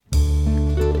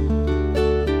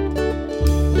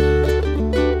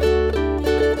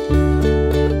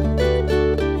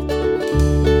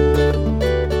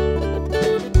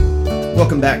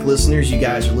Welcome back, listeners. You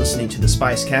guys are listening to the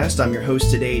Spicecast. I'm your host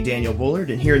today, Daniel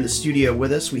Bullard, and here in the studio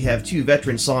with us, we have two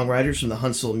veteran songwriters from the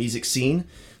Huntsville music scene,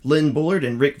 Lynn Bullard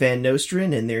and Rick Van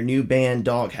Nosteren, and their new band,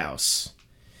 Doghouse.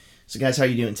 So, guys, how are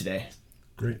you doing today?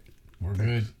 Great. We're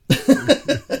good.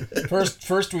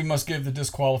 First, we must give the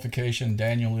disqualification.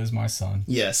 Daniel is my son.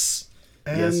 Yes.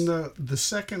 And yes. The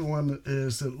second one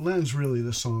is that Len's really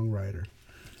the songwriter.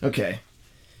 Okay.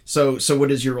 So what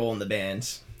is your role in the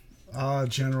band?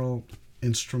 General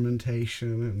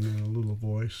instrumentation and a little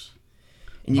voice.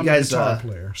 And you I'm guys, a guitar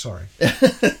player. Sorry.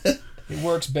 It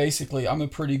works basically. I'm a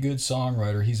pretty good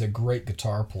songwriter. He's a great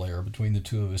guitar player. Between the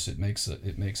two of us, it makes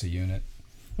a unit.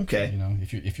 Okay. You know,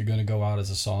 if you're going to go out as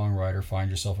a songwriter,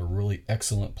 find yourself a really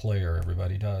excellent player.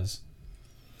 Everybody does.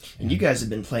 And you guys have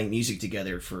been playing music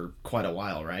together for quite a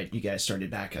while, right? You guys started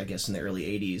back, I guess, in the early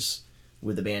 '80s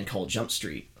with a band called Jump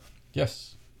Street.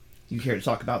 Yes. You care to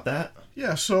talk about that?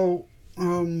 Yeah. So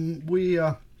we'd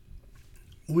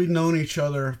known each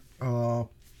other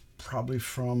probably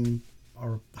from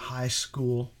our high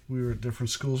school. We were at different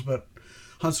schools, but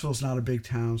Huntsville's not a big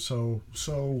town, so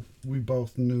we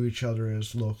both knew each other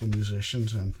as local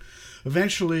musicians, and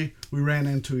eventually we ran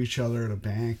into each other at a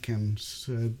bank and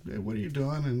said, "Hey, what are you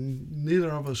doing?" And neither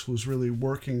of us was really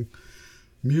working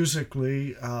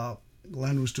musically.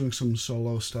 Len was doing some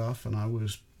solo stuff, and I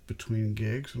was between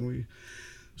gigs, and we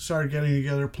started getting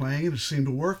together playing, and it seemed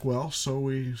to work well, so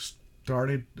we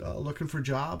started looking for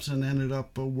jobs and ended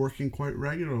up working quite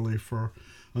regularly for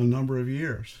a number of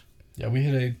years. Yeah, we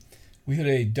had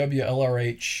a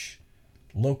WLRH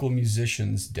local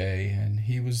musicians day, and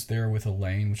he was there with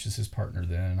Elaine, which is his partner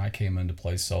then, and I came in to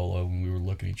play solo, and we were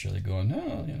looking at each other going,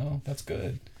 no, that's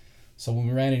good. So when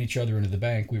we ran at each other into the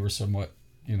bank, we were somewhat,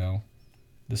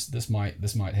 this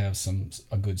might have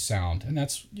a good sound, and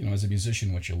that's, as a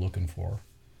musician, what you're looking for.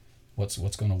 What's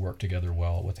going to work together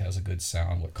well, what has a good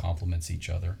sound, what complements each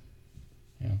other,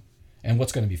 and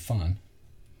what's going to be fun.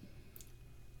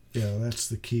 Yeah, that's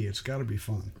the key. It's got to be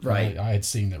fun. Right. I had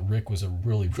seen that Rick was a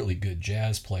really, really good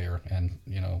jazz player, and,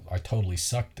 I totally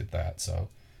sucked at that. So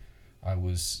I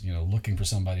was, looking for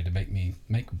somebody to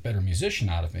make a better musician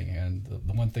out of me. And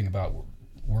the one thing about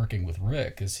working with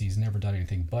Rick is he's never done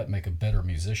anything but make a better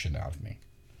musician out of me.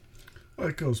 Well,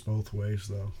 it goes both ways,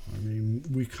 though. I mean,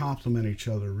 we complement each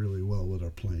other really well with our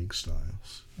playing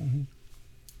styles. Mm-hmm.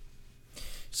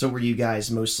 So were you guys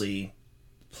mostly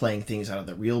playing things out of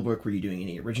the real book? Were you doing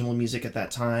any original music at that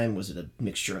time? Was it a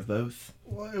mixture of both?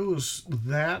 Well, it was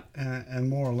that and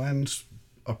more. Len's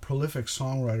a prolific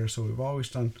songwriter, so we've always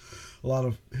done a lot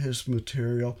of his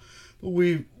material. But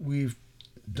we've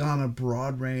done a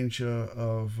broad range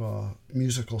of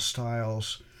musical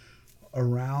styles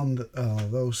around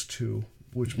those two,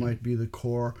 which might be the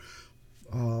core.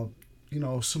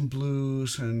 Some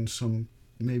blues and some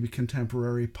maybe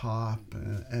contemporary pop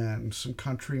and some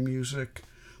country music,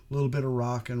 a little bit of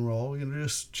rock and roll.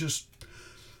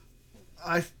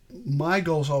 My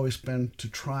goal's always been to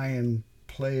try and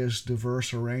play as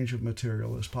diverse a range of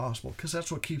material as possible, because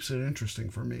that's what keeps it interesting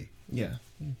for me. Yeah.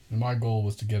 And my goal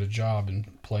was to get a job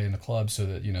and play in the club so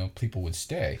that, people would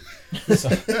stay.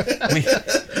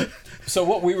 So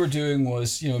what we were doing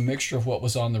was, a mixture of what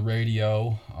was on the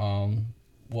radio,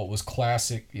 what was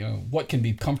classic, what can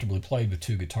be comfortably played with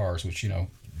two guitars, which,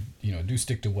 do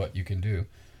stick to what you can do.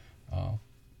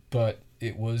 But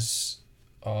it was,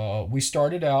 we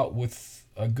started out with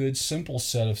a good simple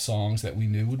set of songs that we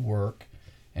knew would work,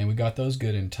 and we got those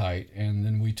good and tight. And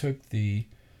then we took the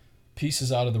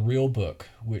pieces out of the real book,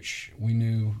 which we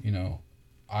knew,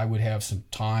 I would have some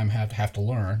time, have to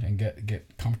learn and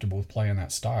get comfortable with playing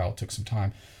that style. It took some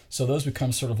time. So those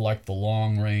become sort of like the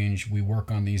long range. We work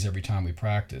on these every time we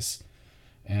practice.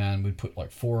 And we'd put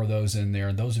like 4 of those in there,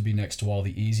 and those would be next to all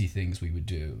the easy things we would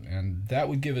do. And that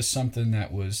would give us something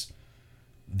that was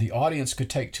the audience could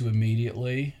take to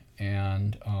immediately,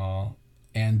 and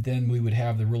then we would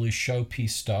have the really showpiece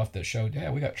stuff that showed,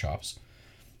 yeah, we got chops.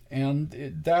 And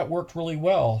that worked really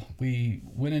well. We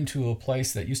went into a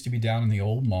place that used to be down in the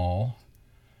old mall,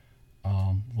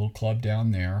 little club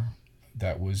down there,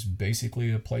 that was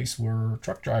basically a place where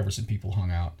truck drivers and people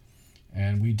hung out.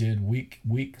 And we did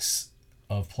weeks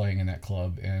of playing in that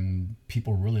club, and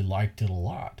people really liked it a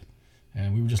lot.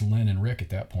 And we were just Lynn and Rick at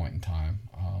that point in time.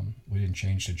 We didn't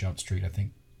change to Jump Street, I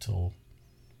think, till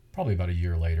probably about a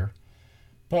year later.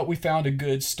 But we found a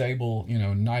good, stable,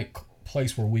 night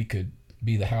place where we could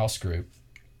be the house group.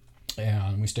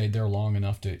 And we stayed there long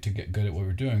enough to get good at what we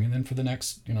were doing. And then for the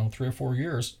next, 3 or 4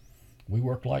 years, we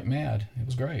worked like mad. It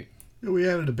was great. We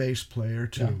added a bass player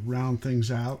to round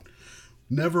things out.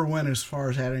 Never went as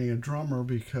far as adding a drummer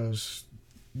because,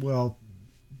 well,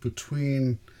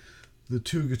 between the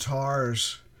two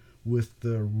guitars with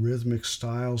the rhythmic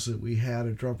styles that we had,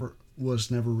 a drummer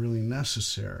was never really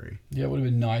necessary. Yeah, it would have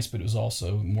been nice, but it was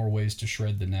also more ways to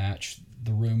shred the natch.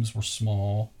 The rooms were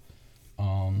small.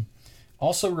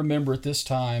 Also remember at this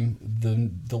time,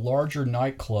 the larger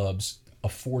nightclubs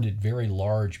afforded very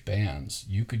large bands.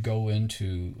 You could go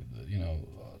into,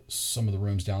 some of the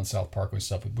rooms down South Parkway and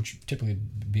stuff, which typically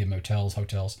be in motels,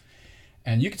 hotels,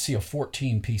 and you could see a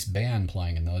 14-piece band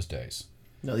playing in those days.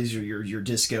 No, these are your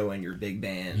disco and your big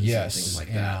bands. Yes, and things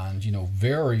like that. And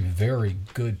very, very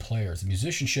good players. The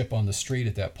musicianship on the street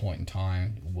at that point in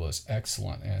time was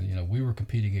excellent, and we were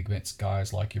competing against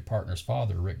guys like your partner's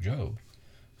father, Rick Job,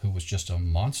 who was just a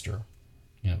monster,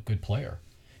 good player.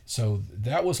 So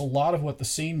that was a lot of what the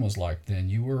scene was like then.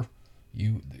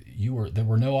 There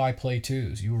were no I play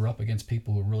twos. You were up against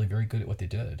people who were really very good at what they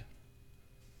did.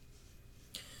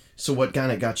 So what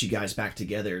kind of got you guys back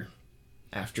together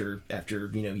after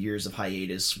years of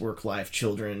hiatus, work life,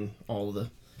 children, all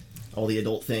the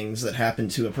adult things that happen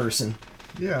to a person?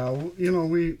 Yeah,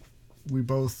 we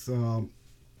both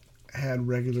had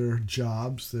regular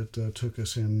jobs that took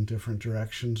us in different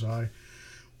directions. I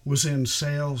was in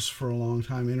sales for a long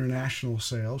time, international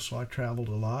sales, so I traveled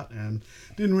a lot and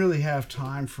didn't really have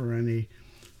time for any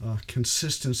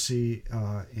consistency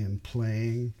in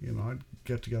playing. I'd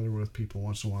get together with people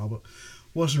once in a while, but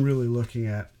wasn't really looking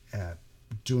at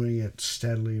doing it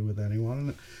steadily with anyone.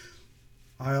 And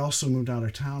I also moved out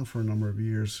of town for a number of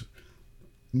years,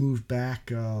 moved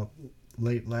back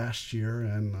late last year,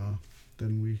 and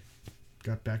then we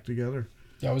got back together.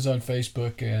 I was on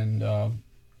Facebook, and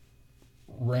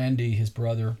Randy, his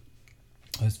brother,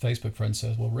 his Facebook friend,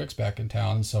 says, well, Rick's back in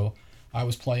town. And so I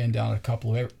was playing down at Cup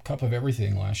of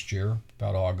Everything last year,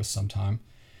 about August sometime.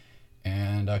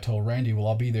 And I told Randy, well,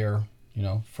 I'll be there,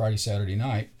 Friday, Saturday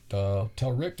night.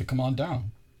 Tell Rick to come on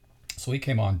down. So he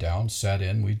came on down, sat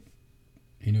in.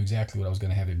 He knew exactly what I was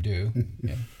going to have him do.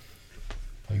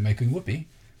 Play Making Whoopee.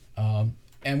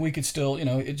 And we could still,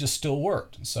 it just still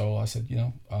worked. So I said,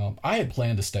 I had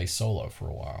planned to stay solo for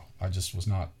a while. I just was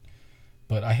not.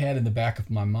 But I had in the back of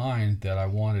my mind that I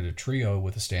wanted a trio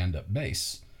with a stand-up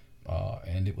bass.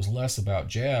 And it was less about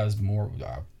jazz, more,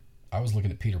 I was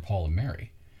looking at Peter, Paul, and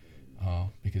Mary.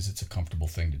 Because it's a comfortable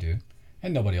thing to do.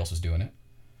 And nobody else was doing it.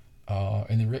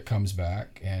 And then Rick comes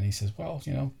back and he says, well,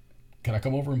 can I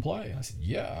come over and play? And I said,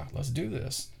 yeah, let's do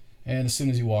this. And as soon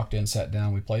as he walked in, sat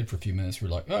down, we played for a few minutes. We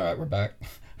were like, all right, we're back.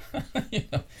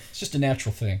 It's just a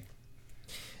natural thing.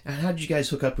 And how did you guys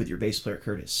hook up with your bass player,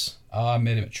 Curtis? I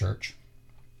met him at church.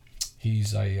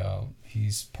 He's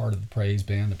part of the Praise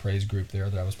band, the Praise group there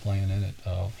that I was playing in at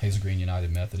Hazel Green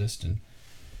United Methodist. And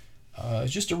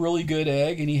it's just a really good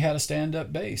egg, and he had a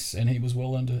stand-up bass, and he was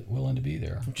willing to be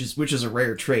there, which is a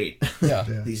rare trait. Yeah.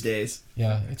 These days.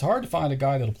 Yeah, it's hard to find a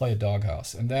guy that'll play a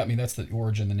doghouse, and that's the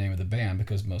origin, the name of the band,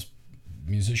 because most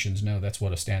musicians know that's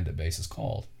what a stand-up bass is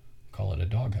called. Call it a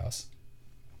doghouse.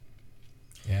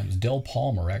 And it was Del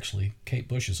Palmer, actually, Kate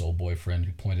Bush's old boyfriend,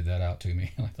 who pointed that out to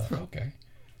me, and I thought, okay.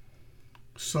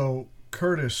 So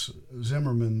Curtis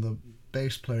Zimmerman, the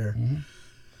bass player. Mm-hmm.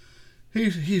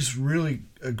 He's really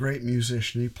a great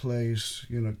musician. He plays,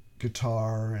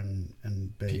 guitar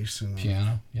and bass and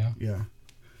piano. Yeah. Yeah.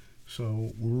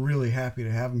 So we're really happy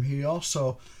to have him. He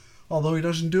also, although he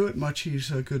doesn't do it much, he's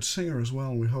a good singer as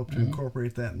well, and we hope to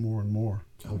incorporate that more and more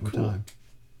over time.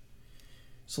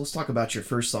 So let's talk about your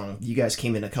first song. You guys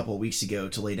came in a couple of weeks ago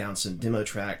to lay down some demo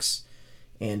tracks,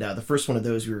 and the first one of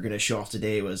those we were going to show off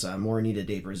today was Morenita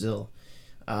de Brazil.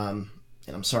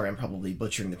 And I'm sorry, I'm probably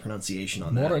butchering the pronunciation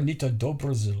on that. Morenita do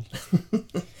Brazil.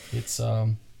 It's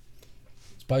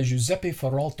by Giuseppe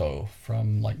Ferralto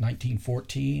from like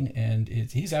 1914, and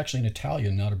he's actually an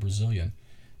Italian, not a Brazilian.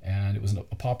 And it was a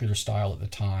popular style at the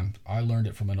time. I learned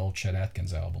it from an old Chet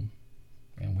Atkins album.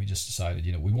 And we just decided,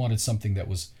 we wanted something that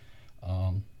was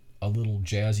a little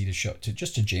jazzy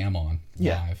to jam on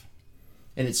live.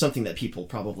 And it's something that people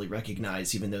probably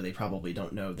recognize, even though they probably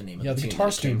don't know the name of the tune. Yeah, the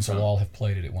guitar students will all have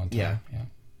played it at one time.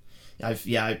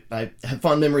 Yeah. I have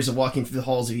fond memories of walking through the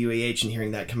halls of UAH and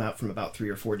hearing that come out from about 3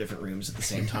 or 4 different rooms at the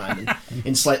same time, and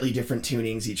in slightly different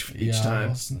tunings each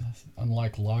time.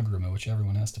 Unlike Lagrima, which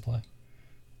everyone has to play.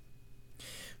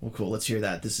 Well, cool. Let's hear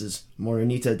that. This is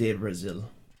Morenita de Brazil.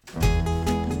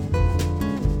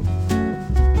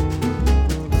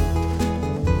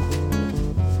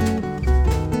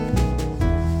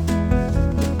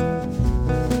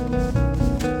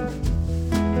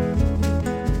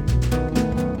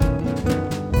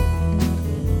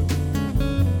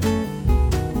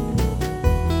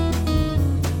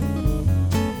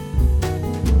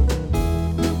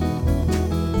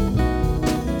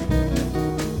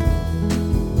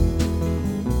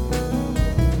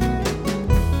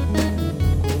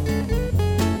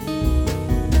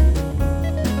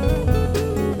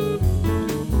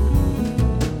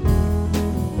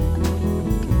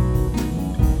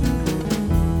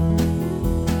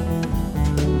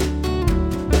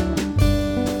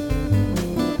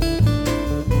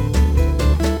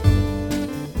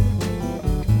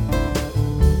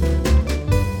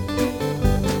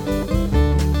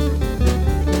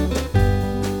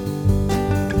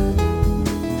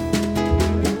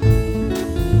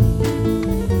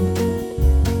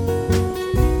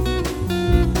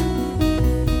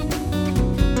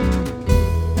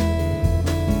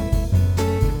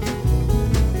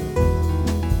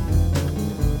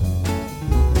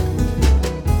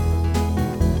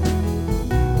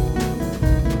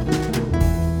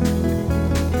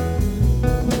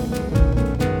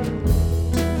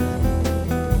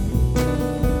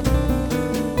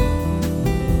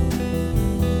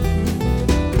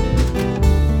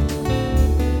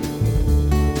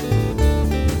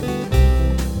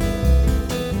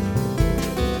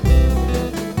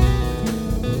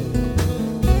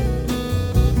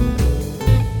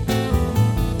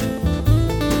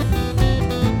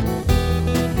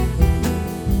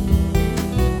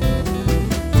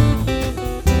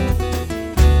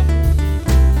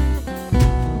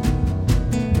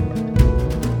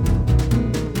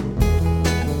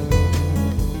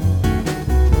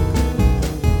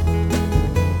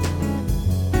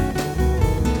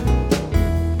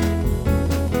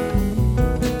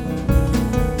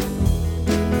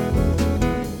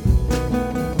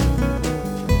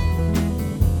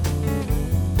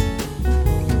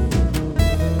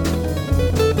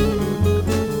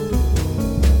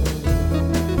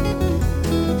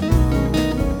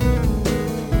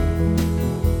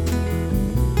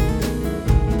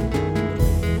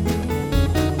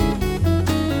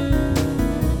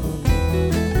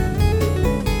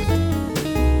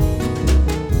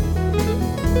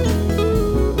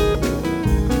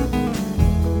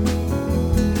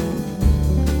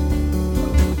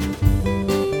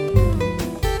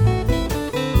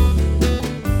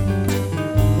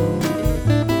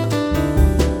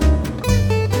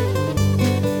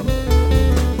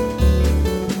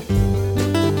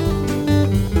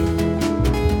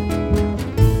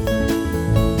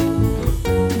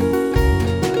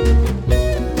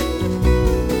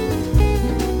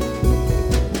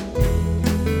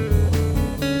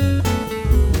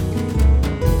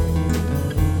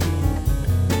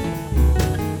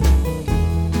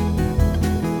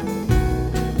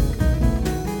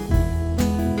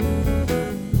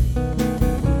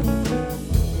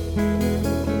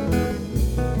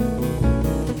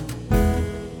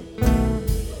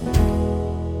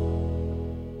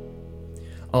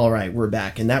 All right, we're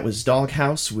back, and that was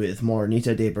Doghouse with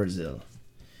Morenita de Brazil.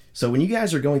 So when you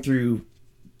guys are going through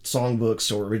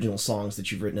songbooks or original songs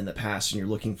that you've written in the past and you're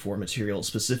looking for material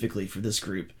specifically for this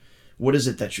group, what is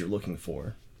it that you're looking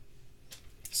for?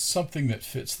 Something that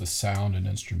fits the sound and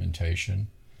instrumentation.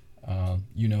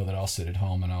 You know that I'll sit at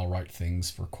home and I'll write things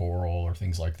for choral or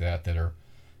things like that that are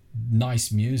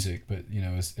nice music, but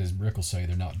as Rick will say,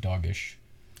 they're not doggish.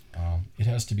 It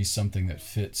has to be something that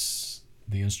fits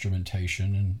the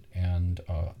instrumentation and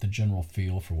the general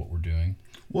feel for what we're doing.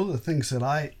 One of the things that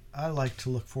I like to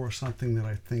look for is something that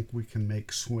I think we can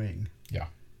make swing. Yeah.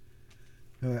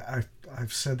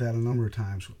 I've said that a number of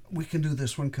times. We can do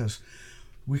this one because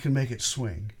we can make it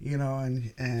swing,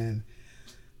 and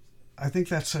I think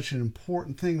that's such an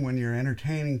important thing when you're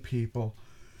entertaining people.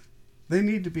 They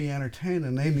need to be entertained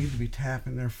and they need to be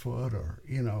tapping their foot or,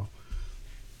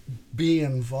 be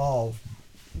involved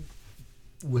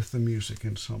with the music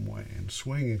in some way, and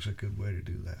swinging is a good way to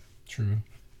do that. True.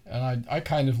 And I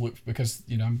kind of look, because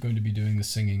I'm going to be doing the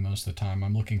singing most of the time,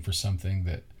 I'm looking for something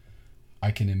that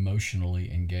I can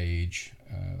emotionally engage.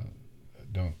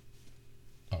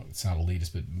 It's not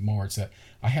elitist, but more it's that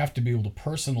I have to be able to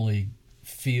personally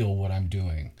feel what I'm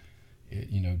doing.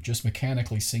 Just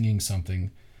mechanically singing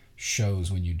something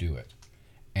shows when you do it,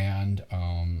 and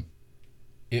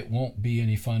it won't be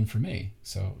any fun for me.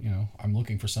 So, I'm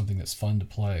looking for something that's fun to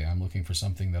play. I'm looking for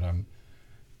something that I'm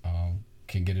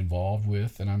can get involved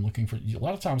with, and a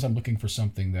lot of times I'm looking for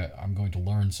something that I'm going to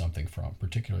learn something from,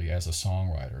 particularly as a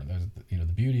songwriter. The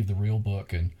beauty of the real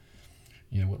book and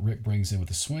what Rick brings in with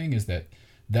the swing is that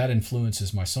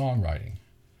influences my songwriting.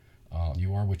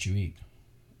 You are what you eat,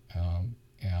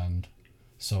 and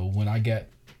so when I get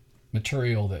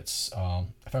material that's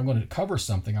if I'm going to cover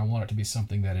something, I want it to be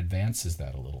something that advances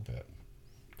that a little bit,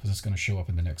 because it's going to show up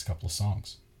in the next couple of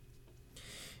songs.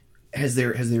 Has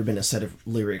there been a set of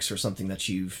lyrics or something that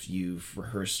you've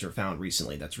rehearsed or found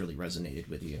recently that's really resonated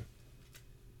with you?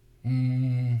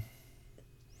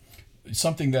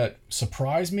 Something that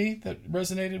surprised me that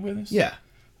resonated with us? Yeah.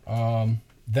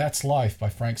 That's Life by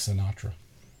Frank Sinatra.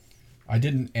 I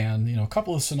didn't, and a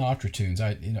couple of Sinatra tunes.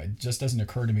 It just doesn't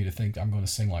occur to me to think I'm going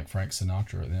to sing like Frank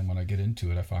Sinatra. And then when I get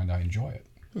into it, I find I enjoy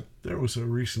it. There was a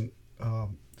recent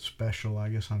special, I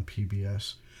guess, on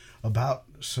PBS about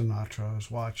Sinatra. I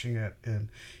was watching it, and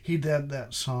he did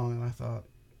that song, and I thought,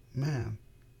 man,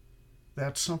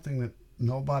 that's something that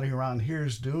nobody around here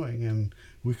is doing, and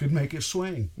we could make it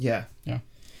swing. Yeah. And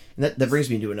that brings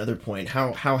me to another point.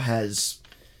 How have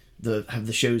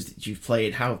the shows that you've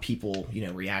played, how have people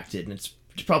reacted? And it's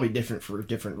probably different for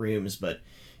different rooms, but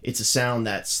it's a sound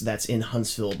that's in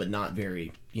Huntsville, but not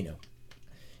very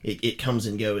it comes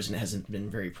and goes and hasn't been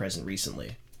very present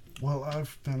recently. Well,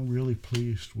 I've been really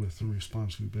pleased with the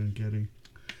response we've been getting.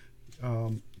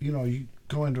 You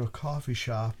go into a coffee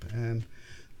shop and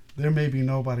there may be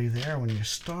nobody there when you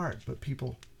start, but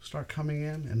people start coming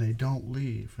in and they don't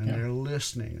leave, and they're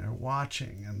listening, they're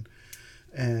watching,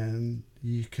 and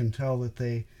you can tell that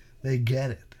they get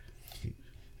it.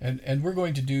 And we're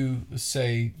going to do,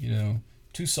 say,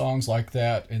 2 songs like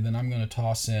that, and then I'm going to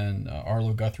toss in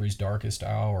Arlo Guthrie's Darkest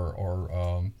Hour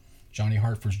or Johnny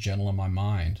Hartford's Gentle on My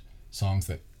Mind, songs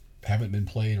that haven't been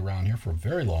played around here for a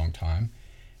very long time,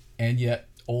 and yet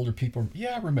older people,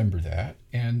 I remember that,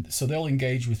 and so they'll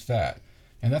engage with that.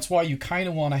 And that's why you kind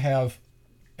of want to have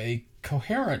a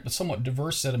coherent but somewhat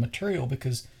diverse set of material,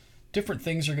 because different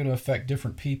things are going to affect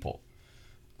different people.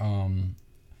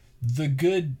 The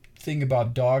good thing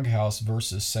about Doghouse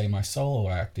versus, say, my solo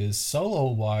act is,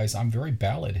 solo-wise, I'm very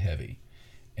ballad heavy,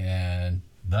 and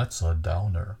that's a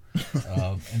downer.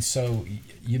 And so,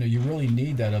 you really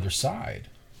need that other side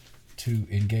to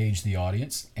engage the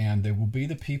audience, and there will be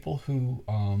the people who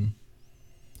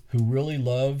really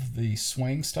love the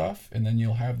swing stuff, and then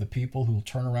you'll have the people who will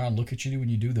turn around and look at you when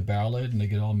you do the ballad, and they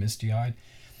get all misty-eyed.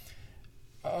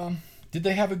 Did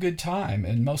they have a good time?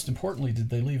 And most importantly, did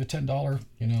they leave a $10,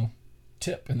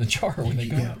 tip in the jar when they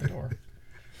go out the door?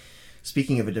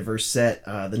 Speaking of a diverse set,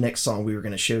 the next song we were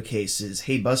going to showcase is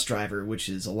Hey Bus Driver, which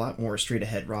is a lot more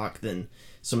straight-ahead rock than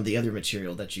some of the other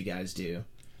material that you guys do.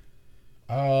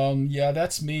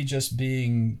 That's me just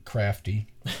being crafty.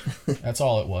 That's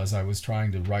all it was. I was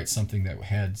trying to write something that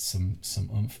had some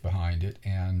oomph behind it,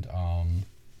 and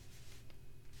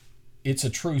it's a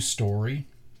true story,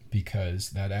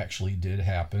 because that actually did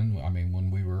happen. I mean, when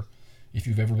we were, if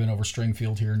you've ever been over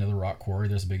Stringfield here into the rock quarry,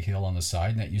 there's a big hill on the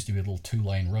side, and that used to be a little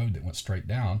 2-lane road that went straight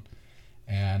down.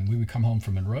 And we would come home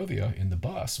from Monrovia in the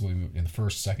bus when we were in the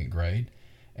 1st, 2nd grade,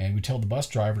 and we'd tell the bus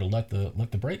driver to let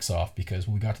the brakes off, because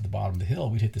when we got to the bottom of the hill,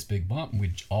 we'd hit this big bump and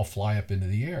we'd all fly up into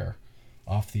the air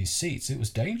off these seats. It was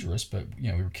dangerous, but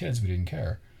we were kids, we didn't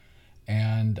care,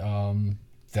 and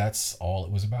that's all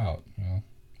it was about.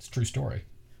 It's a true story.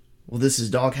 Well, this is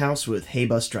Doghouse with Hey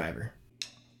Bus Driver.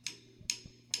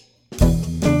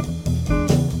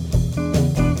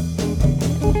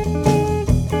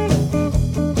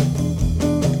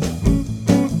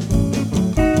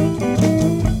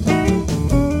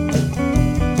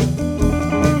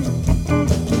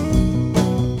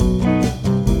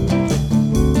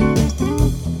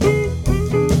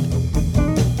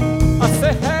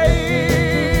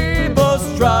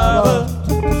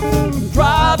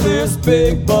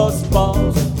 Big bus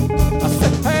boss. I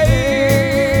said,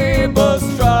 hey, bus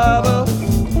driver,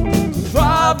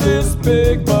 drive this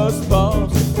big bus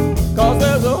boss. Cause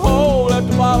there's a hole at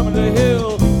the bottom of the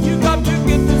hill. You got to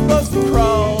get this bus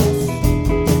across.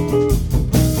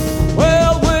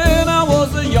 Well, when I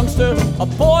was a youngster, a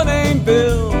boy named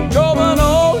Bill drove an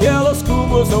old yellow school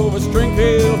bus over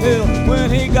Stringfield Hill. When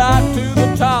he got to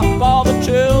the top, all the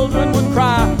children would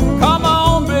cry, come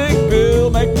on, Big Bill,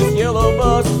 make this yellow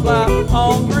bus fly.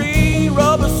 On green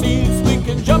rubber seats we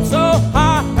can jump so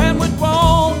high, and we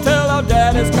won't tell our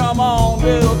daddies, come on,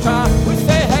 Bill, try. We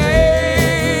say,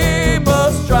 hey,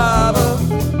 bus driver,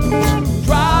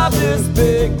 drive this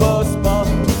big bus bus.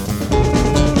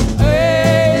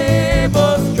 Hey,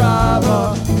 bus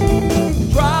driver,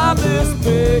 drive this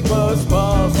big bus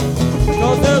bus.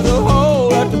 Cause there's a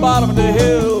hole at the bottom of the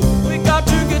hill. We got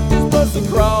to get this bus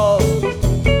across.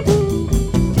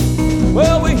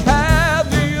 Well, we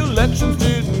have the elections,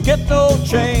 didn't get no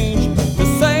change. The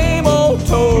same old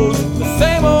toes, the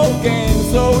same old game.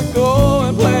 So we go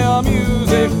and play our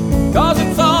music, cause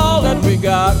it's all that we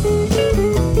got.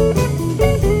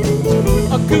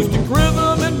 Acoustic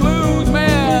rhythm and blues,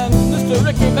 man. Mr.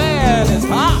 Ricky Van is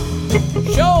hot.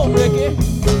 Show 'em, Ricky.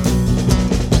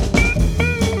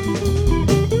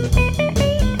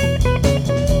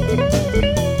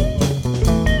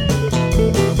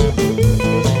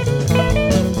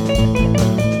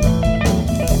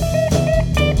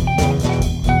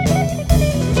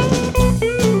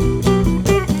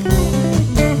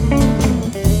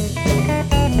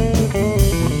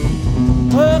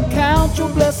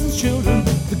 Children,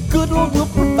 the good Lord will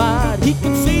provide. He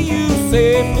can see you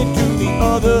safely to the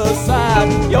other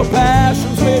side. Your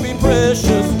passions may be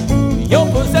precious, your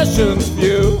possessions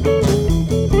few.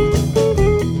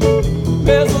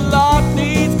 There's a lot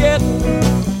needs getting,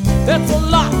 that's a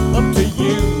lot up to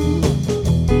you.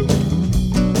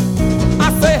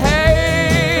 I say,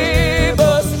 hey,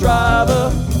 bus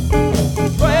driver,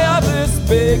 drive this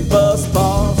big bus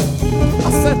boss.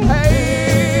 I said,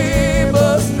 hey,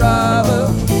 bus driver,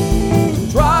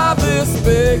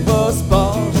 big bus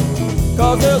boss.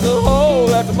 Cause there's a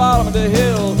hole at the bottom of the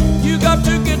hill. You got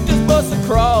to get this bus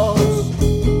across.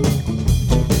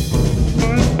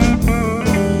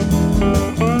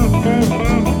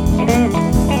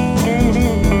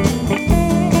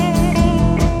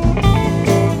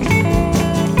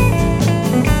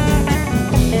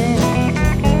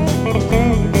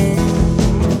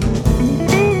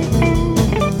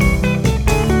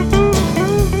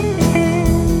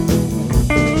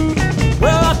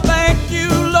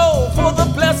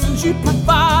 You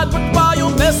provide, but while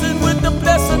you're messing with the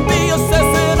blessing, be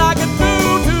assessing. I get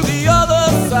through to the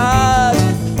other side.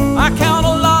 I count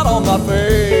a lot on my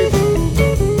faith.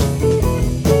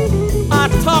 I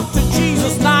talk to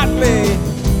Jesus nightly,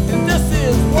 and this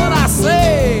is what I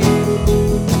say.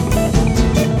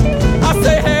 I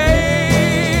say,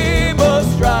 hey, bus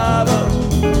driver,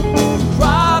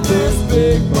 drive this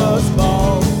big bus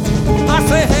boss. I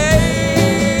say,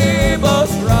 hey,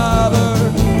 bus driver,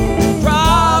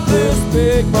 this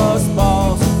big bus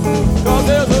boss. Cause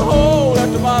there's a hole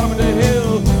at the bottom of the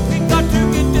hill. We got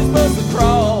to get this bus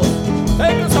across.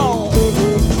 Take us home.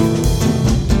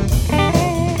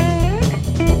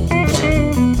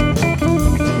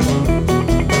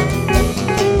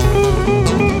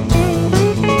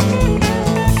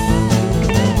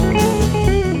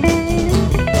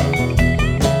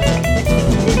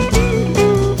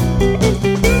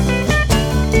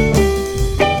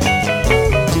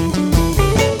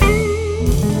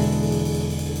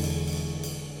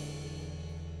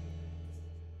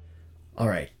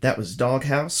 That was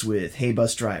Doghouse with Hey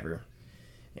Bus Driver.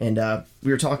 And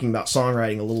we were talking about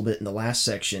songwriting a little bit in the last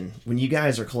section. When you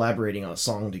guys are collaborating on a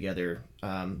song together,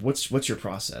 what's your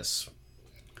process?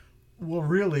 Well,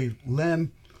 really,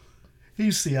 Len,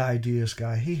 he's the ideas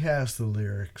guy. He has the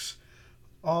lyrics.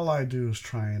 All I do is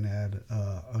try and add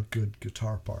a good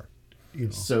guitar part. You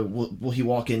know. So will he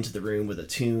walk into the room with a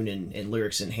tune and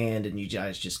lyrics in hand, and you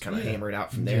guys just kind of hammer it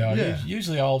out from there? Yeah.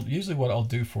 Usually what I'll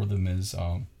do for them is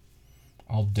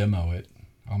I'll demo it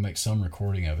I'll make some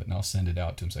recording of it and I'll send it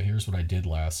out to him. Say, here's what I did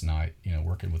last night,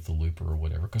 working with the looper or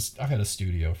whatever. Because I've had a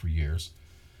studio for years.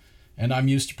 And I'm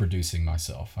used to producing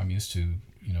myself. I'm used to,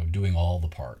 doing all the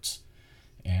parts.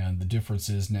 And the difference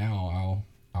is now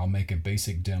I'll make a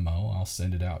basic demo. I'll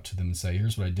send it out to them and say,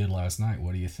 here's what I did last night.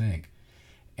 What do you think?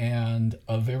 And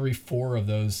of every 4 of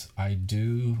those I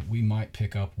do, we might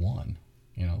pick up 1,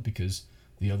 because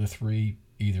the other 3,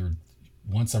 either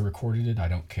once I recorded it, I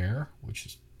don't care, which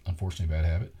is unfortunately a bad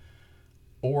habit,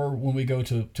 or when we go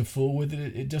to fool with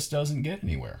it, it just doesn't get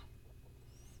anywhere.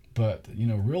 But,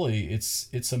 really,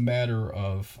 it's a matter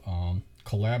of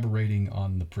collaborating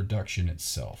on the production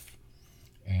itself.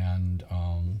 And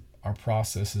our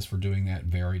processes for doing that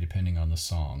vary depending on the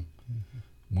song. Mm-hmm.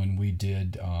 When we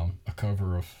did a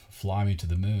cover of Fly Me to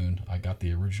the Moon, I got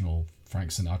the original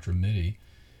Frank Sinatra MIDI,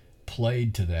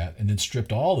 played to that, and then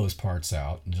stripped all those parts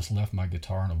out and just left my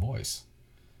guitar and a voice,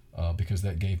 because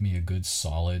that gave me a good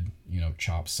solid,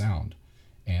 chopped sound.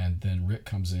 And then Rick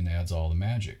comes in and adds all the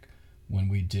magic. When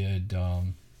we did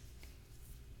the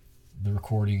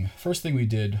recording, first thing we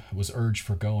did was Urge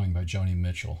for Going by Joni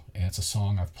Mitchell, and it's a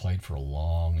song I've played for a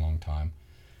long, long time.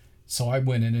 So I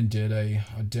went in and did a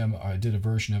demo. I did a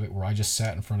version of it where I just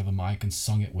sat in front of the mic and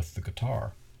sung it with the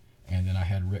guitar. And then I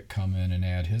had Rick come in and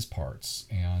add his parts.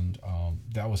 And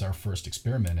that was our first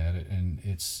experiment at it. And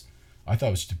I thought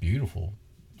it was just a beautiful,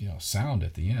 sound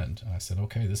at the end. And I said,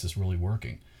 okay, this is really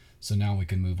working. So now we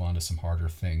can move on to some harder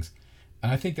things. And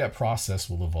I think that process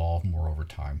will evolve more over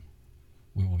time.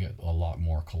 We will get a lot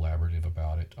more collaborative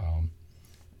about it.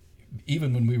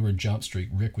 Even when we were in Jump Street,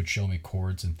 Rick would show me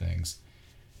chords and things.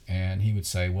 And he would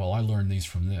say, well, I learned these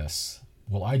from this.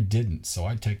 Well, I didn't. So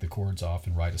I'd take the chords off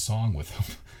and write a song with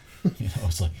them.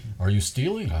 It's like, are you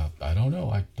stealing? I don't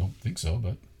know. I don't think so.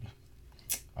 But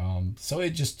so it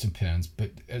just depends.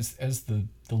 But as the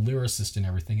lyricist and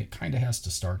everything, it kind of has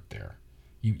to start there.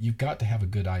 You've got to have a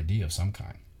good idea of some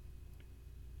kind.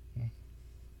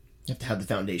 You have to have the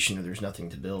foundation or there's nothing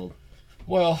to build.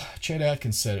 Well, Chet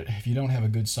Atkins said it. If you don't have a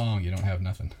good song, you don't have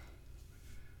nothing.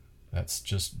 That's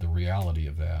just the reality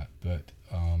of that. But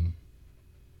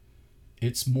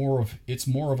it's more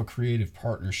of a creative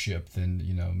partnership than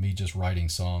me just writing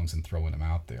songs and throwing them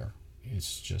out there.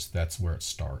 It's just that's where it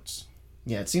starts.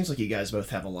 Yeah, it seems like you guys both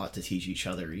have a lot to teach each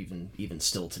other, even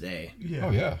still today. Yeah.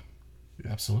 Oh yeah,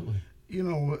 absolutely.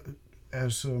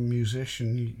 As a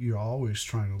musician, you're always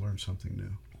trying to learn something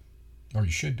new. Or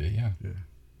you should be, yeah. Yeah.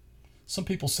 Some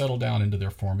people settle down into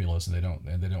their formulas and they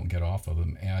don't get off of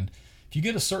them. And if you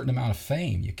get a certain amount of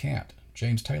fame, you can't.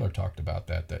 James Taylor talked about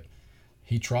that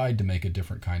he tried to make a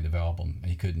different kind of album and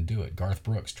he couldn't do it. Garth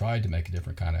Brooks tried to make a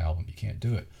different kind of album. You can't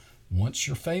do it. Once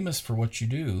you're famous for what you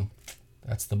do,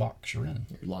 that's the box you're in.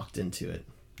 You're locked into it.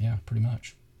 Yeah, pretty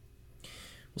much.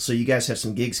 Well, so you guys have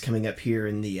some gigs coming up here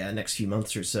in the next few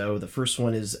months or so. The first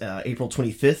one is April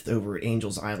 25th over at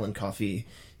Angel's Island Coffee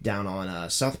down on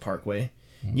South Parkway.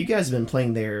 Mm-hmm. You guys have been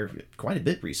playing there quite a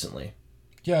bit recently.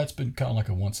 Yeah, it's been kind of like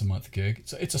a once-a-month gig.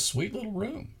 It's a sweet little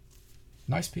room.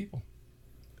 Nice people.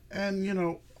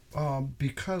 And,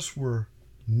 because we're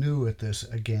new at this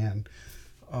again,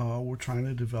 we're trying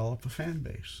to develop a fan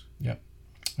base. Yep.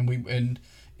 And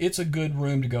it's a good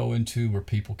room to go into where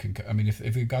people can... I mean, if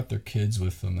they've got their kids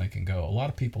with them, they can go. A lot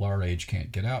of people our age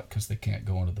can't get out because they can't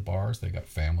go into the bars. They got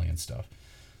family and stuff.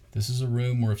 This is a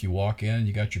room where if you walk in,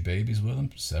 you got your babies with them,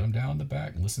 set them down in the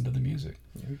back and listen to the music.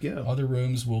 There we go. Other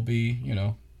rooms will be,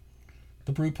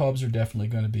 the brew pubs are definitely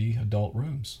going to be adult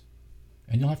rooms.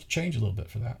 And you'll have to change a little bit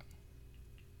for that.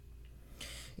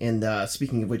 And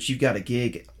speaking of which, you've got a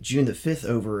gig June the 5th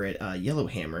over at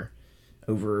Yellowhammer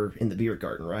over in the Beer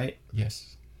Garden, right?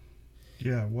 Yes.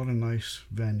 Yeah, what a nice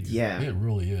venue. Yeah. It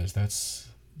really is.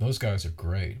 Those guys are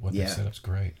great. What they set up's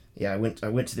great. Yeah, I went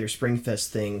to their Springfest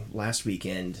thing last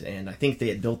weekend, and I think they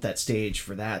had built that stage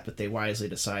for that, but they wisely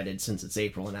decided since it's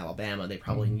April in Alabama, they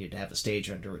probably needed to have a stage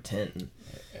under a tent,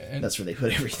 and that's where they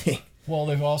put everything. Well,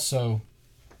 they've also,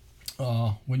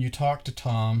 when you talk to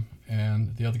Tom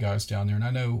and the other guys down there, and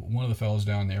I know one of the fellows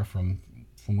down there from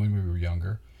when we were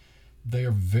younger, they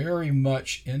are very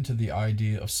much into the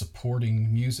idea of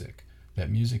supporting music. That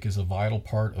music is a vital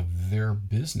part of their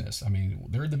business. I mean,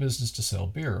 they're in the business to sell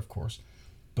beer, of course,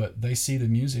 but they see the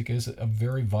music as a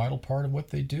very vital part of what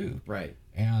they do. Right.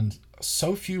 And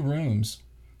so few rooms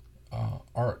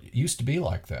used to be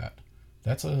like that.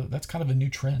 That's kind of a new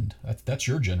trend. That's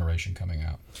your generation coming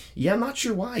out. Yeah, I'm not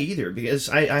sure why either, because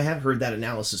I have heard that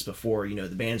analysis before. The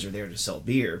bands are there to sell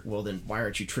beer. Well, then why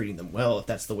aren't you treating them well if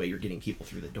that's the way you're getting people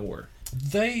through the door?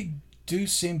 They do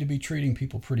seem to be treating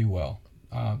people pretty well.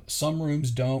 Some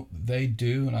rooms don't. They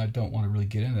do, and I don't want to really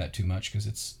get into that too much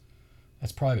because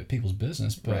That's private people's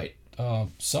business. But Right.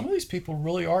 Some of these people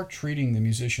really are treating the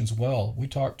musicians well. We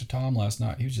talked to Tom last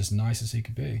night. He was just nice as he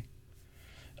could be.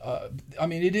 I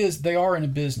mean, they are in a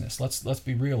business. Let's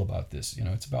be real about this.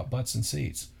 It's about butts and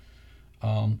seats.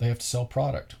 They have to sell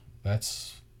product.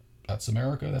 That's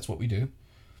America. That's what we do.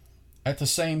 At the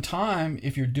same time,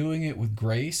 if you're doing it with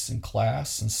grace and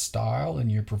class and style,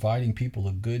 and you're providing people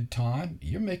a good time,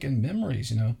 you're making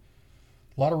memories. A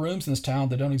lot of rooms in this town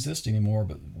that don't exist anymore,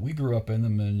 but we grew up in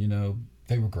them, and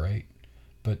they were great.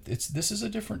 But this is a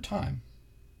different time.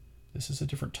 This is a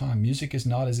different time. Music is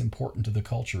not as important to the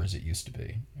culture as it used to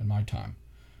be in my time.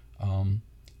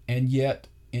 And yet,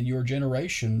 in your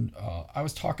generation, I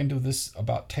was talking to this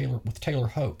about Taylor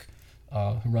Hoke,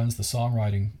 who runs the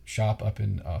songwriting shop up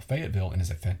in Fayetteville and is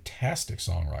a fantastic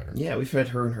songwriter. Yeah, we've had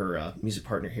her and her music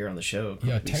partner here on the show.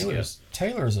 Yeah,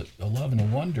 Taylor's a love and a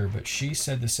wonder, but she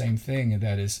said the same thing, and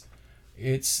that is,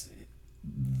 it's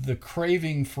the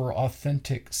craving for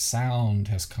authentic sound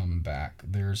has come back.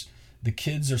 The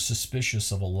kids are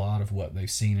suspicious of a lot of what they've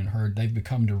seen and heard. They've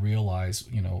become to realize,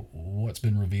 what's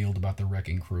been revealed about the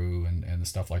Wrecking Crew and the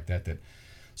stuff like that.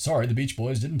 Sorry, the Beach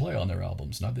Boys didn't play on their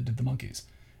albums. Neither did the Monkees.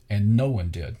 And no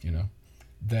one did,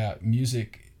 That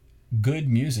music, good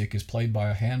music, is played by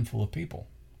a handful of people.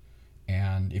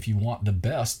 And if you want the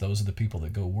best, those are the people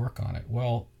that go work on it.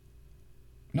 Well,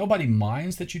 nobody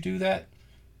minds that you do that.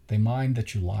 They mind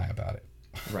that you lie about it.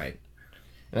 Right.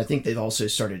 And I think they've also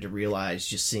started to realize,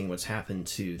 just seeing what's happened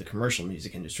to the commercial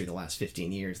music industry the last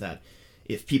 15 years, that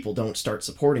if people don't start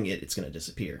supporting it, it's going to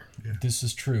disappear. Yeah. This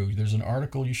is true. There's an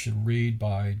article you should read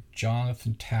by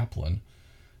Jonathan Taplin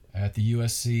at the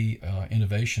USC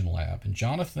Innovation Lab. And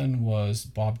Jonathan was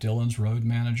Bob Dylan's road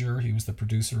manager. He was the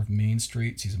producer of Mean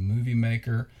Streets. He's a movie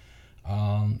maker.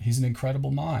 He's an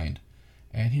incredible mind.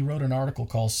 And he wrote an article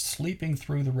called Sleeping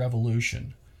Through the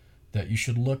Revolution that you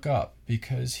should look up,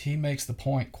 because he makes the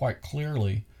point quite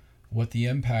clearly what the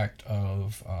impact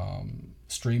of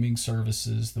streaming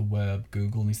services, the web,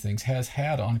 Google, and these things has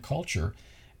had on culture,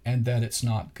 and that it's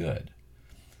not good.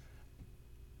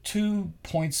 2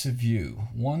 points of view.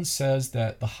 One says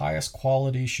that the highest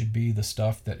quality should be the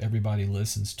stuff that everybody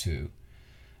listens to.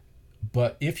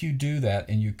 But if you do that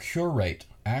and you curate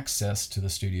access to the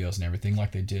studios and everything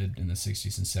like they did in the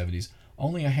 60s and 70s,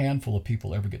 only a handful of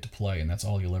people ever get to play, and that's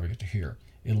all you'll ever get to hear.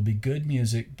 It'll be good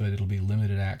music, but it'll be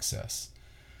limited access.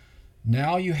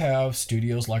 Now you have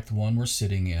studios like the one we're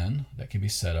sitting in that can be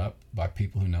set up by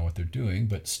people who know what they're doing,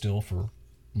 but still for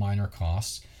minor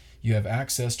costs. You have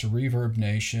access to Reverb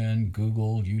Nation,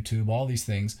 Google, YouTube, all these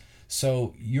things.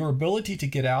 So your ability to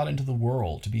get out into the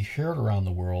world, to be heard around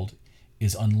the world,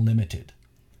 is unlimited.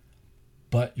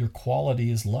 But your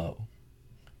quality is low.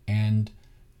 And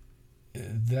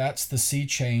that's the sea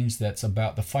change that's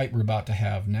about the fight we're about to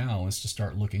have now, is to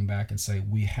start looking back and say,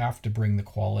 we have to bring the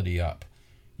quality up.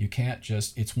 You can't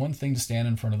just, it's one thing to stand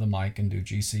in front of the mic and do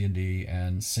G, C, and D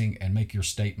and sing and make your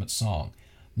statement song.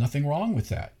 Nothing wrong with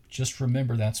that. Just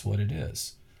remember that's what it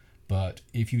is. But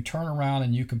if you turn around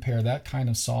and you compare that kind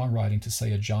of songwriting to,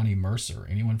 say, a Johnny Mercer,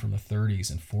 anyone from the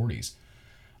 30s and 40s,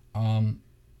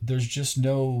 there's just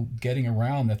no getting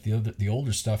around that the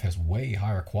older stuff has way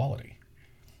higher quality.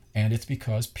 And it's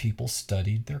because people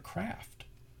studied their craft.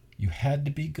 You had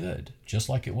to be good, just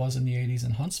like it was in the 80s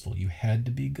in Huntsville. You had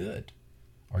to be good,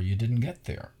 or you didn't get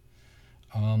there.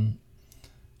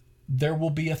 There will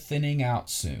be a thinning out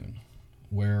soon,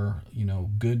 where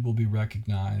good will be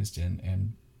recognized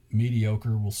and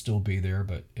mediocre will still be there,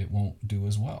 but it won't do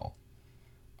as well.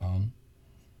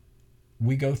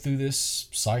 We go through this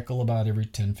cycle about every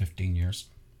 10, 15 years,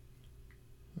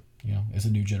 as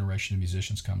a new generation of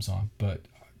musicians comes on. But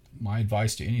my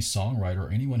advice to any songwriter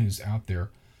or anyone who's out there,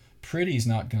 pretty's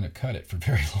not going to cut it for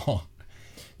very long.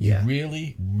 Yeah. You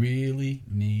really, really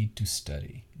need to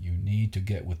study. You need to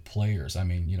get with players. I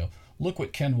mean, look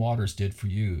what Ken Waters did for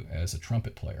you as a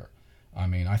trumpet player. I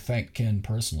mean, I thanked Ken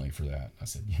personally for that. I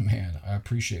said, man, I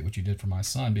appreciate what you did for my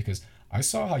son, because I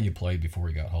saw how you played before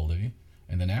he got hold of you.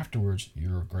 And then afterwards,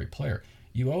 you're a great player.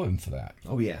 You owe him for that.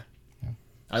 Oh, yeah.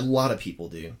 A lot of people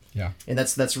do. Yeah. And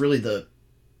that's really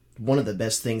one of the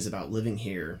best things about living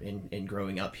here and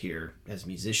growing up here as a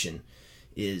musician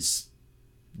is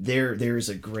there's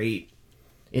a great,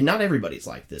 and not everybody's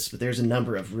like this, but there's a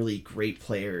number of really great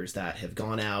players that have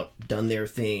gone out, done their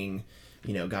thing,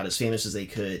 got as famous as they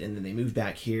could, and then they moved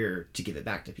back here to give it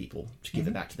back to people, to give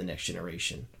it back to the next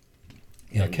generation.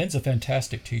 Yeah, Ken's a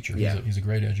fantastic teacher. Yeah. He's a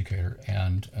great educator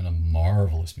and a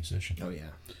marvelous musician. Oh,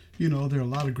 yeah. There are a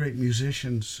lot of great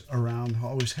musicians around,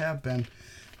 always have been,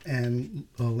 and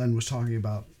Len was talking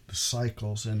about the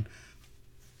cycles, and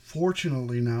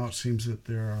fortunately now it seems that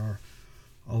there are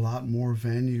a lot more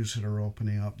venues that are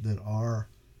opening up that are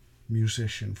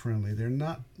musician friendly. They're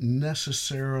not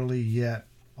necessarily yet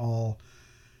all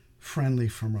friendly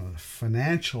from a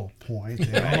financial point.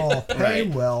 They don't all pay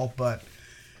well, but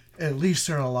at least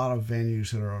there are a lot of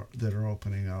venues that are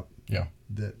opening up. Yeah.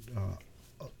 That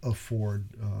afford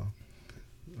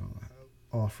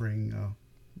offering.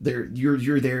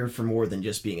 You're there for more than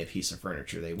just being a piece of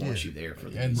furniture. They want you there for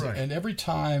the music. And every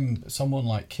time someone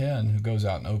like Ken, who goes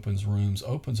out and opens a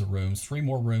room, 3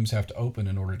 more rooms have to open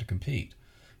in order to compete.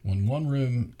 When one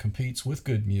room competes with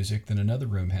good music, then another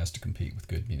room has to compete with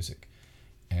good music.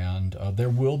 And there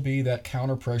will be that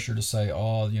counter pressure to say,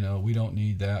 oh, we don't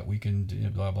need that. We can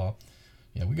blah, blah.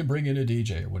 We can bring in a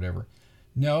DJ or whatever.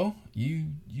 No, you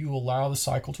allow the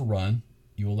cycle to run.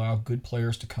 You allow good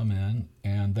players to come in,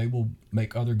 and they will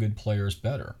make other good players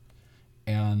better.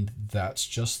 And that's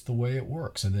just the way it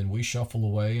works. And then we shuffle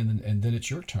away, and then it's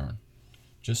your turn.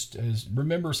 Just as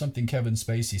remember something Kevin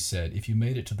Spacey said: if you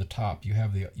made it to the top, you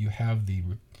have the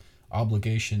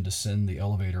obligation to send the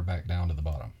elevator back down to the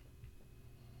bottom.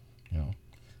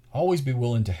 Always be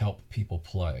willing to help people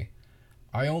play.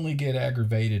 I only get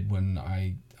aggravated when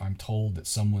I'm told that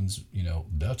someone's,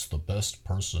 that's the best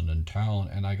person in town,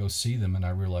 and I go see them and I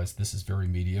realize this is very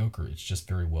mediocre. It's just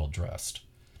very well dressed.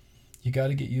 You got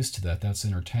to get used to that. That's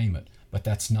entertainment, but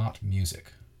that's not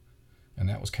music. And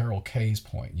that was Carol Kay's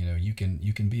point. You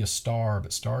can be a star,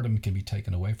 but stardom can be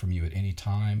taken away from you at any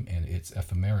time, and it's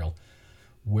ephemeral.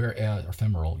 Whereas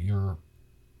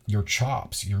your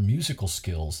chops, your musical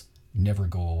skills never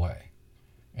go away.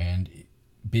 And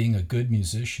being a good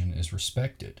musician is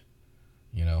respected.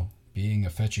 Being a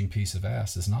fetching piece of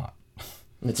ass is not.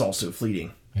 It's also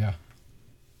fleeting. Yeah.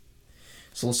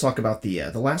 So let's talk about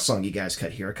the last song you guys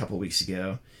cut here a couple weeks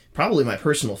ago. Probably my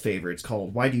personal favorite. It's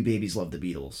called "Why Do Babies Love the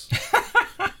Beatles?"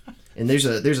 And there's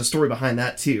a story behind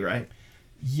that too, right?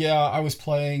 Yeah, I was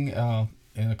playing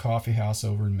in a coffee house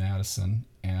over in Madison,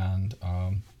 and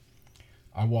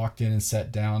I walked in and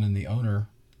sat down, and the owner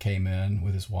came in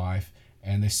with his wife,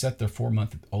 and they set their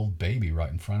 4-month-old baby right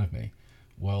in front of me.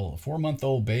 Well, a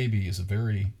 4-month-old baby is a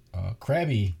very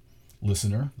crabby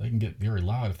listener. They can get very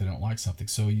loud if they don't like something.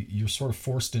 So you're sort of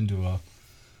forced into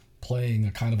playing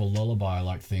a kind of a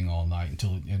lullaby-like thing all night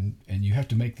and you have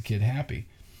to make the kid happy.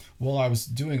 Well, I was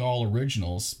doing all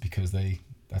originals because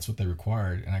that's what they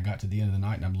required, and I got to the end of the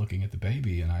night and I'm looking at the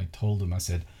baby, and I told them, I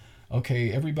said,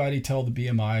 okay, everybody tell the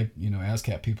BMI,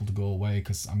 ASCAP people to go away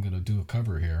because I'm going to do a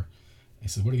cover here. He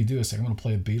said, what are you do? I said, I'm going to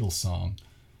play a Beatles song.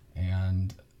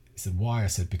 And he said, why? I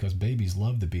said, because babies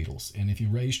love the Beatles. And if you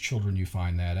raise children, you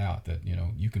find that out, that,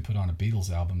 you can put on a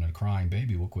Beatles album and a crying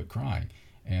baby will quit crying.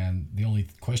 And the only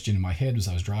question in my head as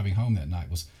I was driving home that night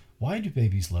was, why do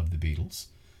babies love the Beatles?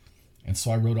 And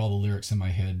so I wrote all the lyrics in my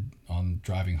head on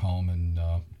driving home and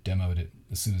demoed it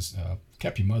as soon as,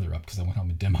 kept your mother up because I went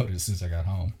home and demoed it as soon as I got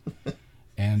home.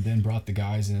 And then brought the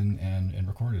guys in and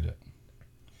recorded it.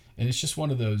 And it's just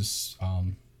one of those,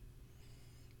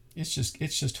 it's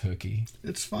just hooky.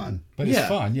 It's fun. But it's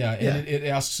fun, yeah. And it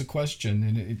asks a question.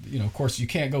 And, of course, you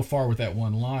can't go far with that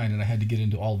one line. And I had to get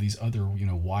into all these other,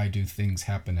 why do things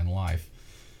happen in life?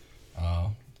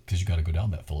 Because you got to go down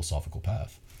that philosophical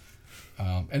path.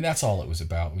 And that's all it was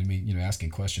about. I mean, asking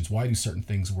questions. Why do certain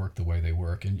things work the way they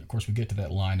work? And, of course, we get to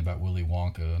that line about Willy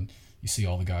Wonka, and you see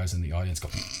all the guys in the audience go...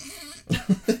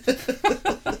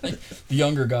 The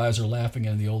younger guys are laughing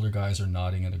and the older guys are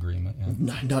nodding in agreement.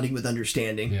 Yeah. Nodding with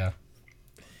understanding. Yeah.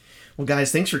 Well,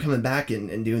 guys, thanks for coming back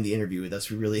and doing the interview with us.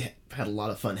 We really had a lot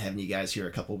of fun having you guys here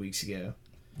a couple of weeks ago.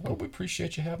 Well, we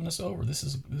appreciate you having us over. This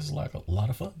is like a lot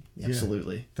of fun.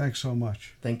 Absolutely. Yeah. Thanks so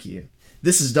much. Thank you.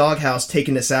 This is Doghouse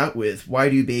taking us out with Why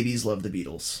Do Babies Love the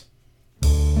Beatles?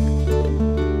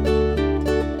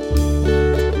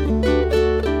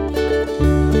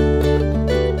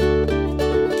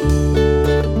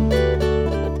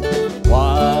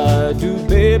 Why do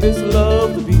babies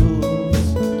love the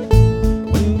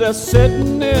Beatles when they're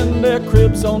sitting in their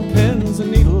cribs on pins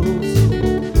and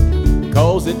needles?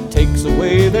 'Cause it takes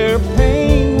away their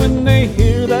pain when they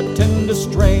hear that tender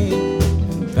strain.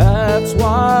 And that's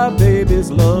why babies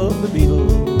love the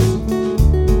Beatles.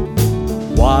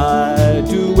 Why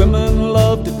do women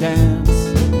love to dance?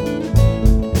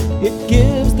 It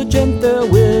gives the gent there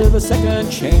with a second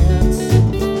chance.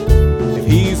 If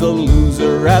he's a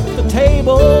loser at the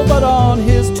table, but on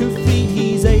his 2 feet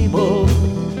he's able,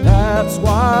 that's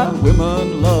why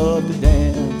women love to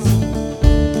dance.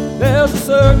 There's a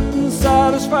certain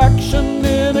satisfaction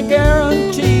in a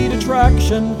guaranteed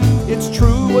attraction. It's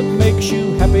true, what makes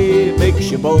you happy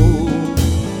makes you bold.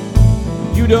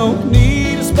 You don't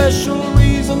need a special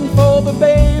reason for the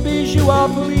babies you are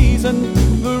pleasing.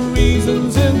 The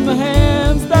reasons in the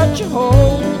hands that you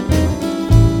hold.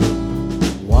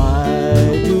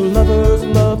 Why do lovers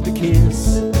love to kiss?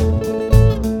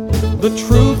 The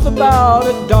truth about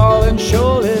it, darling,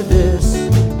 surely this: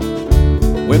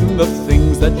 when the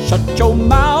things that shut your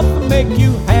mouth make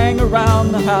you hang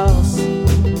around the house,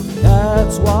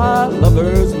 that's why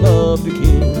lovers love to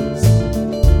kiss.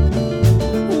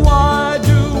 Why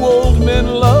do old men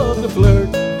love to flirt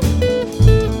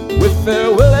with their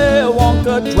Willy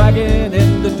Wonka dragging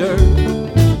in the dirt?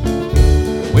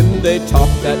 When they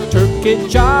talk that turkey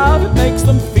jive, it makes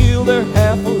them feel they're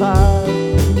half alive,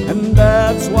 and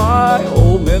that's why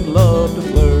old men love to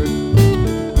flirt.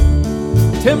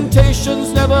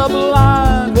 Temptation's never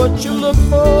blind. What you look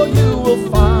for, you will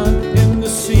find in the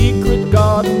secret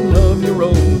garden of your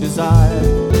own desire.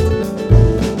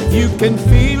 If you can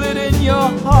feel it in your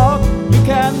heart, you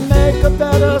can make a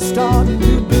better start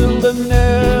to build an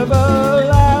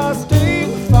everlasting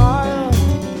fire.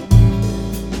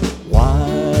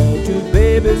 Why do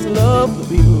babies love the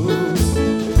Beatles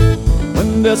when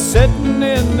they're sitting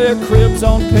in their cribs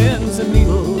on pins and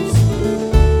needles?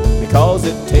 Because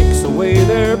it takes away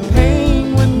their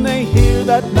pain when they hear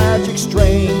that magic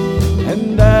strain,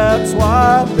 and that's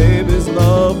why babies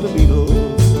love the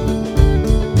Beatles.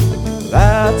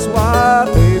 That's why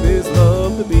babies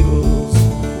love the Beatles.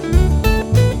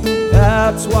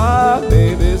 That's why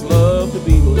babies love the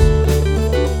Beatles.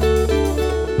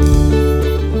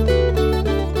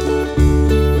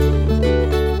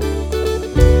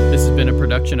 This has been a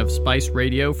production of Spice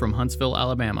Radio from Huntsville,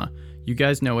 Alabama. You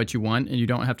guys know what you want, and you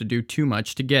don't have to do too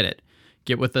much to get it.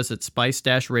 Get with us at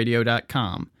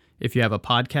spice-radio.com. If you have a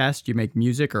podcast, you make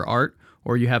music or art,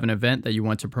 or you have an event that you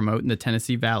want to promote in the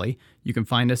Tennessee Valley, you can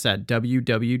find us at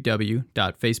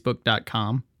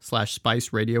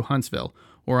www.facebook.com/Spice Radio Huntsville,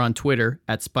 or on Twitter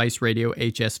at Spice Radio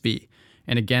HSV.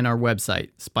 And again, our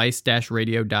website,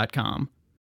 spice-radio.com.